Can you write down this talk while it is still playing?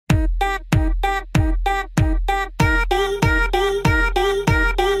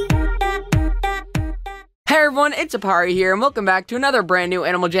it's Aparri here, and welcome back to another brand new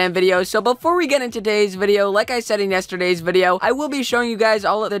Animal Jam video. So before we get into today's video, like I said in yesterday's video, I will be showing you guys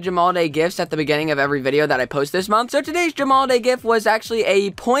all of the Jamal Day gifts at the beginning of every video that I post this month. So today's Jamal Day gift was actually a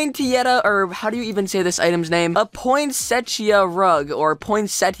poinsettia, or how do you even say this item's name? A poinsettia rug, or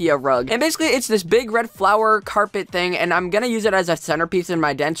poinsettia rug. And basically, it's this big red flower carpet thing, and I'm gonna use it as a centerpiece in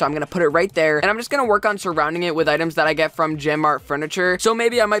my den, so I'm gonna put it right there. And I'm just gonna work on surrounding it with items that I get from Gem Mart Furniture. So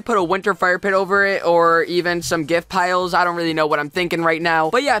maybe I might put a winter fire pit over it, or even some gift piles. I don't really know what I'm thinking right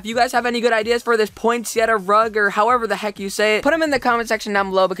now. But yeah, if you guys have any good ideas for this poinsettia rug, or however the heck you say it, put them in the comment section down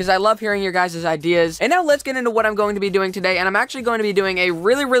below, because I love hearing your guys' ideas. And now let's get into what I'm going to be doing today. And I'm actually going to be doing a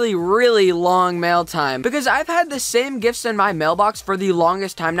really long mail time, because I've had the same gifts in my mailbox for the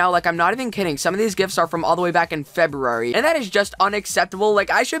longest time now. Like, I'm not even kidding. Some of these gifts are from all the way back in February, and that is just unacceptable. Like,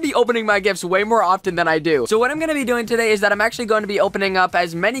 I should be opening my gifts way more often than I do. So what I'm going to be doing today is that I'm actually going to be opening up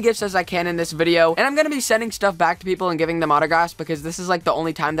as many gifts as I can in this video, and I'm going to be sending stuff back to people and giving them autographs, because this is like the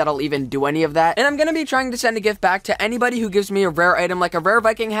only time that I'll even do any of that. And I'm going to be trying to send a gift back to anybody who gives me a rare item, like a rare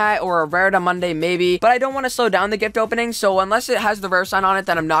Viking hat or a rare to Monday maybe, but I don't want to slow down the gift opening, so unless it has the rare sign on it,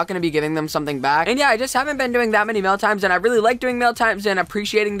 then I'm not going to be giving them something back. And yeah, I just haven't been doing that many mail times, and I really like doing mail times and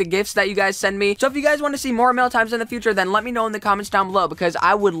appreciating the gifts that you guys send me. So if you guys want to see more mail times in the future, then let me know in the comments down below, because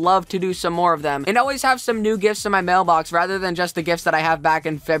I would love to do some more of them and always have some new gifts in my mailbox rather than just the gifts that I have back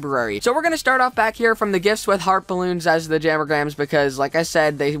in February. So we're going to start off back here from the gifts with heart balloons as the jammergrams, because like I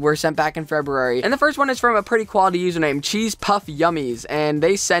said, they were sent back in February. And the first one is from a pretty quality username, Cheese Puff Yummies, and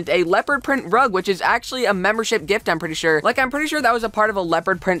they sent a leopard print rug, which is actually a membership gift, I'm pretty sure. Like, I'm pretty sure that was a part of a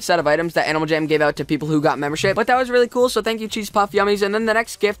leopard print set of items that Animal Jam gave out to people who got membership, but that was really cool, so thank you, Cheese Puff Yummies. And then the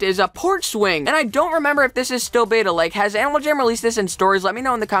next gift is a porch swing, and I don't remember if this is still beta. Like, has Animal Jam released this in stores? Let me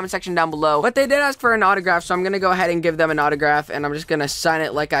know in the comment section down below. But they did ask for an autograph, so I'm gonna go ahead and give them an autograph, and I'm just gonna sign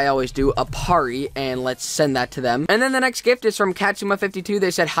it like I always do, Aparri, and let's send that to them. And then the next gift is from Katsuma52.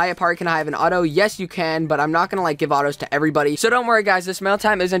 They said, "Hi Aparri, can I have an auto?" Yes, you can, but I'm not gonna like give autos to everybody, so don't worry guys, this mail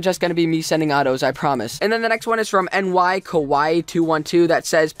time isn't just gonna be me sending autos, I promise. And then the next one is from NY Kawaii 212 that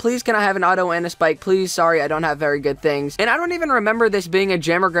says, "Please can I have an auto and a spike, please? Sorry, I don't have very good things." And I don't even remember this being a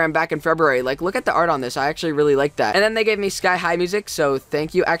jammergram back in February. Like, look at the art on this. I actually really like that. And then they gave me Sky High music, so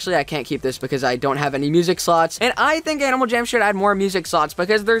thank you. Actually, I can't keep this because I don't have any music slots, and I think Animal Jam should add more music slots,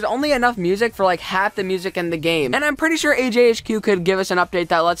 because there's only enough music for like half the music in the game. And I'm pretty sure AJHQ could give us an update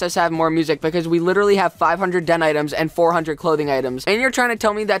that lets us have more music, because we literally have 500 den items and 400 clothing items, and you're trying to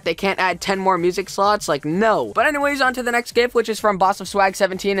tell me that they can't add 10 more music slots? Like, no. But anyways, on to the next gift, which is from Boss of Swag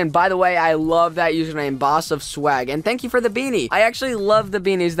 17, and by the way, I love that username, Boss of Swag, and thank you for the beanie. I actually love the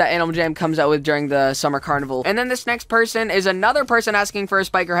beanies that Animal Jam comes out with during the summer carnival. And then this next person is another person asking for a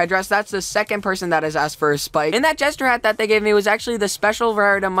spike or headdress. That's the second person that has asked for a spike. And that jester hat that they gave me was actually the special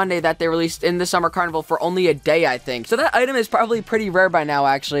rarity Monday that they released in the summer carnival for only a day, I think. So that item is probably pretty rare by now,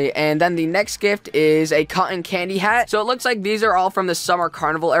 actually. And then the next gift is a cotton candy hat. So it looks like these are all from the summer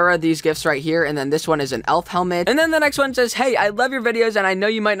carnival era, these gifts right here. And then this one is an elf helmet. And then the next one says, "Hey, I love your videos, and I know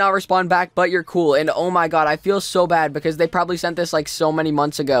you might not respond back, but you're cool." And oh my god, I feel so bad, because they probably sent this like so many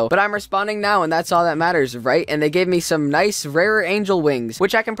months ago. But I'm responding now, and that's all that matters, right? And they gave me some nice rare angel wings,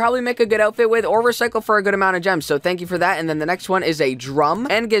 which I can probably make a good outfit with or recycle for a good amount of gems. So thank you for that. And then the next one is a drum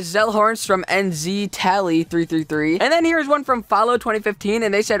and gazelle horns from NZ Tally 333. And then here's one from Follow 2015,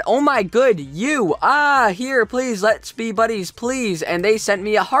 and they said, "Oh my good, you, here, please, let's be buddies, please." And they sent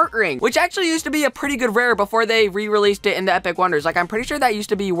me a heart ring, which actually used to be a pretty good rare before they re-released it in the Epic Wonders. Like, I'm pretty sure that used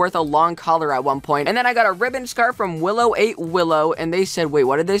to be worth a long collar at one point. And then I got a ribbon scarf from Willow8 Willow, and they said, wait,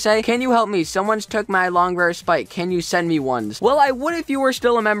 what did they say? "Can you help me? Someone's took my long rare spike. Can you send me ones?" Well, I would if you were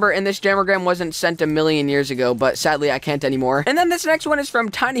still a member and this jammergram wasn't sent a million years ago, but sadly I can't anymore. And then this next one is from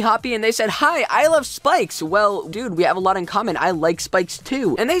Tiny Hoppy, and they said, "Hi, I love spikes." Well, dude, we have a lot in common. I like spikes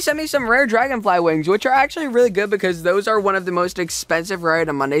too. And they sent me some rare dragonfly wings, which are actually really good, because those are one of the most expensive rare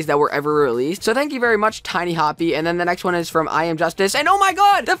item Mondays that were ever released. So thank you very much, Tiny Hoppy. And then the next one is from I Am Justice, and oh my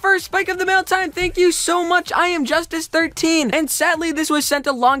god, the first spike of the mail time. Thank you so much, I Am Justice 13. And sadly, this was sent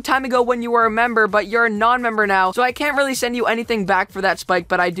a long time ago when you were a member, but you're a non-member now, so I can't really send you anything back for that spike,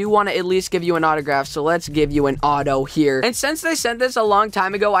 but I do want to at least give you an autograph, so let's give you an auto here. And since they sent this a long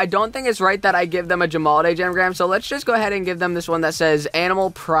time ago, I don't think it's right that I give them a Jamal Day jamgram, so let's just go ahead and give them this one that says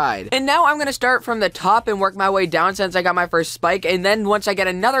Animal Pride. And now I'm gonna start from the top and work my way down since I got my first spike, and then once I get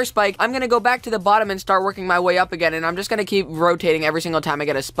another spike, I'm gonna go back to the bottom and start working my way up again, and I'm just gonna keep rotating every single time I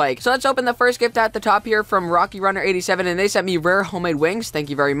get a spike. So let's open the first gift at the top here from Rocky Runner 87, and they sent me rare homemade wings. Thank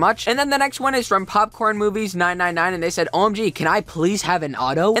you very much. And then the next one is from Popcorn Movies 999, and they said, "OMG, can I please have an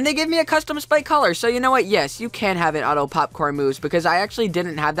auto?" And they gave me a custom spike color. So you know what? Yes, you can have an auto Popcorn Moves, because I actually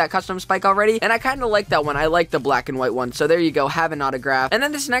didn't have that custom spike already, and I kind of like that one. I like the black and white one. So there you go, have an autograph. And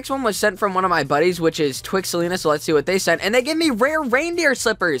then this next one was sent from one of my buddies, which is Twixelina. So let's see what they sent. And they give me rare reindeer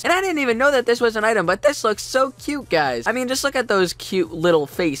slippers. And I didn't even know that this was an item, but this looks so cute, guys. I mean, just look at those cute little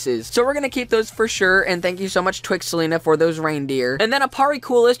faces. So we're gonna keep those for sure. And thank you so much, Twixelina, for those reindeer. And then Aparri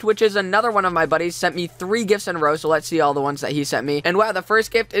Coolest, which is another one of my buddies, sent me 3 gifts in a row. So let's see all the ones that he sent me. And wow, the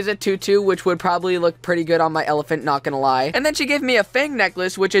first gift is a tutu, which would probably look pretty good on my elephant, not gonna lie. And then she gave me a fang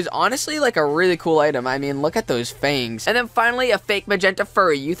necklace, which is honestly like a really cool item. I mean, look at those fangs. And then finally, a fake magenta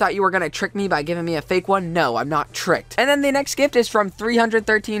furry. You thought you were gonna trick me by giving me a fake one? No, I'm not tricked. And then the next gift is from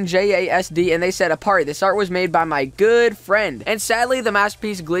 313 JASD, and they said, Aparri, this art was made by my good friend. And sadly, the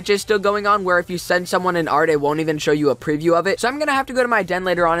masterpiece glitch is still going on, where if you send someone an art, it won't even show you a preview of it. So I'm gonna have to go to my den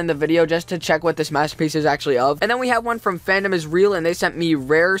later on in the video just to check what this masterpiece is actually of. And then we have one from Fandom is Real, and they sent me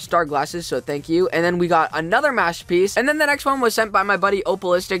rare star glasses, so thank you. And then we got another masterpiece, and then the next one was sent by my buddy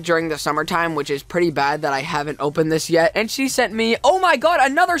Opalistic during the summertime, which is pretty bad that I haven't opened this yet. And she sent me, oh my god,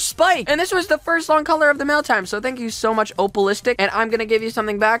 another spike! And this was the first long color of the mail time, so thank you so much, Opalistic. And I'm gonna give you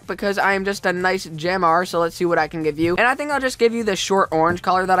something back because I am just a nice jammer, so let's see what I can give you. And I think I'll just give you the short orange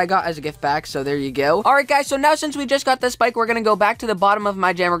color that I got as a gift back, so there you go. Alright guys, so now since we just got the spike, we're gonna go back to the bottom of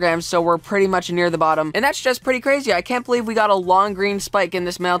my jammergrams, so we're pretty much near the bottom. And that's just pretty crazy. I can't believe we got a long green spike in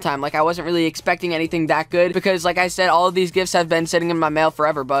this mail time. Like, I wasn't really expecting anything that good because, like I said, all of these gifts have been sitting in my mail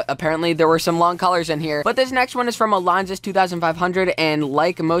forever, but apparently there were some long colors in here. But this next one is from Alonzis 2500, and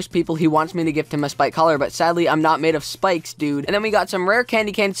like most people, he wants me to gift him a spike color, but sadly, I'm not made of spikes, dude. And then we got some rare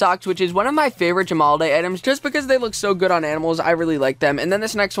candy cane socks, which is one of my favorite Jamalday items, just because they look so good on animals. I really like them. And then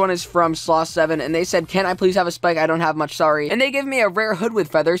this next one is from Sloth7, and they said, can I please have a spike? I don't have much, sorry. And they give me a rare hood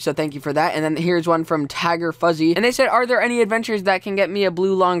with feathers, so thank you for that. And then here's one from Tiger Fuzzy, and they said, are there any adventures that can get me a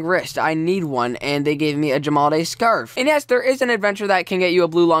blue long wrist? I need one. And they gave me a Jamalday scarf. And yes, there is an adventure that can get you a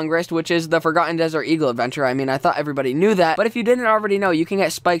blue long wrist, which is the Forgotten Desert Eagle adventure. I mean, I thought everybody knew that, but if you didn't already know, you can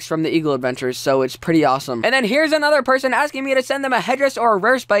get spikes from the Eagle adventures, so it's pretty awesome. And then here's another person asking me to send them a headdress or a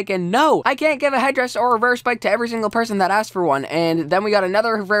rare spike, and no, I can't give a headdress or a rare spike to every single person that asked for one. And then we got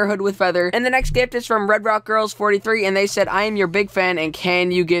another rare hood with feather, and the next gift is from Red Rock Girls 43, and they said, I am your big fan, and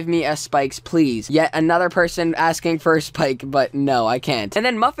can you give me a spikes, please? Yet another person asking for a spike, but no, I can't. And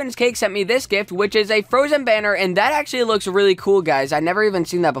then Muffins Cake sent me this gift, which is a frozen banner, and that actually looks really cool, guys. I never even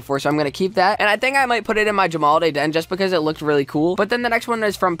seen that before, so I'm gonna keep that, and I think I might put it in my Jamalday den just because it looked really cool. But then the next one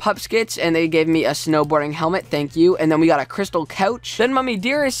is from Pup Skits, and they gave me a snowboarding helmet, thank you. And then we got a crystal couch. Then Mummy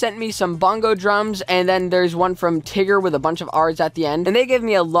Dearest sent me some bongo drums, and then there's one from Tigger with a bunch of R's at the end, and they gave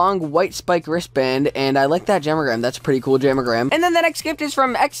me a long white spike wristband, and I like that jammergram. That's a pretty cool jammergram. And then the next gift is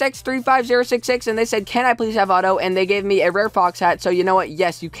from XX35066, and they said, can I please have auto? And they gave me a rare fox hat, so you know what?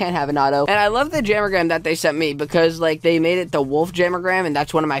 Yes, you can have an auto. And I love the jammergram that they sent me because, like, they made it the wolf jammergram, and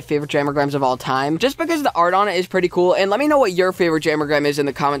that's one of my favorite jammergrams of all time, just because the art on it is pretty cool. And let me know what your favorite jammergram is in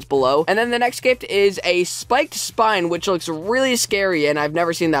the comments below. And then the next gift is a spiked spine, which looks really scary, and I've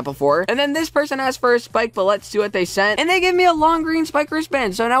never seen that before. And then this person asked for a spike, but let's see what they sent. And they gave me a long green spike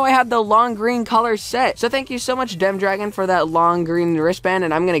wristband, so now I have the long green color set. So thank you so much, Dem Dragon, for that long green wristband,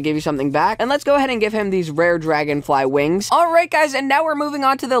 and I'm gonna give you something back. And let's go ahead and give him these rare dragonfly wings. Alright guys, and now we're moving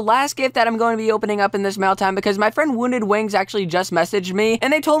on to the last gift that I'm going to be opening up in this mail time, because my friend Wounded Wings actually just messaged me,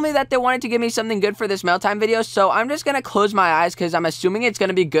 and they told me that they wanted to give me something good for this mail time video, so I'm just gonna close my eyes because I'm assuming it's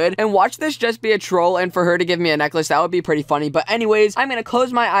gonna be good, and watch this just be a troll, and for her to give me a necklace, that would be pretty funny. But anyways, I'm gonna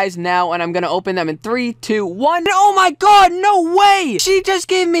close my eyes now, and I'm gonna open them in 3, 2, 1, and oh my god, no way! She just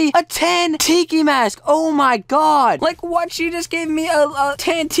gave me a tan tiki mask. Oh my god. Like, what? She just gave me a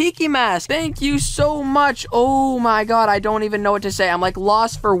tan tiki mask. Thank you so much. Oh my god, I don't even know what to say. I'm like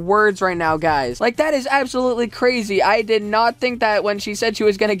lost for words right now, guys. Like, that is absolutely crazy. I did not think that when she said she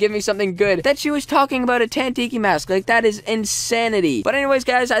was gonna give me something good, that she was talking about a tan tiki mask. Like, that is insanity. But anyways,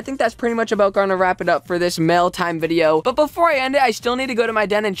 guys, I think that's pretty much about gonna wrap it up for this mail time video. But before I end it, I still need to go to my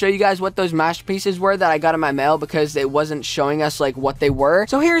den and show you guys what those masterpieces were that I got in my mail, because it wasn't showing us like what they were.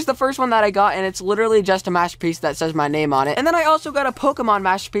 So here's the first one that I got, and it's literally just a masterpiece that says my name on it. And then I also got a Pokemon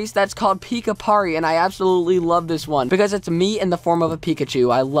masterpiece that's called Aparri, and I absolutely love this one because it's me in the form of a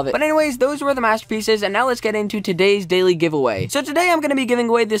Pikachu. I love it. But anyways, those were the masterpieces, and now let's get into today's daily giveaway. So today I'm going to be giving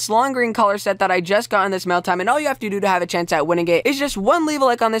away this long green color set that I just got in this mail time, and all you have to do to have a chance at winning it is just one, leave a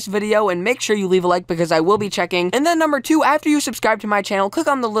like on this video, and make sure you leave a like because I will be checking. And then number 2, after you subscribe to my channel, click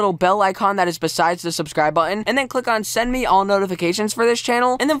on the little bell icon that is besides the subscribe button, and then click on send me all notifications for this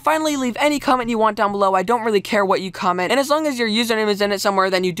channel. And then finally, leave any comment you want down below. I don't really care what you comment, and as long as your username is in it somewhere,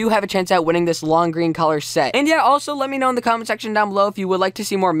 then you do have a chance at winning this long green color set. And yeah, also let me know in the comment section down below if you would like to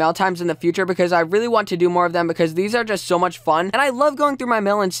see more mail times in the future, because I really want to do more of them, because these are just so much fun, and I love going through my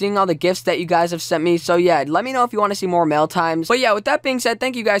mail and seeing all the gifts that you guys have sent me. So yeah, let me know if you want to see more mail times. But yeah, with that being said,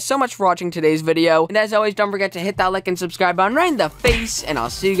 thank you guys so much for watching today's video. And as always, don't forget to hit that like and subscribe button right in the face. And I'll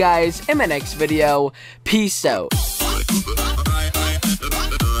see you guys in my next video. Peace out.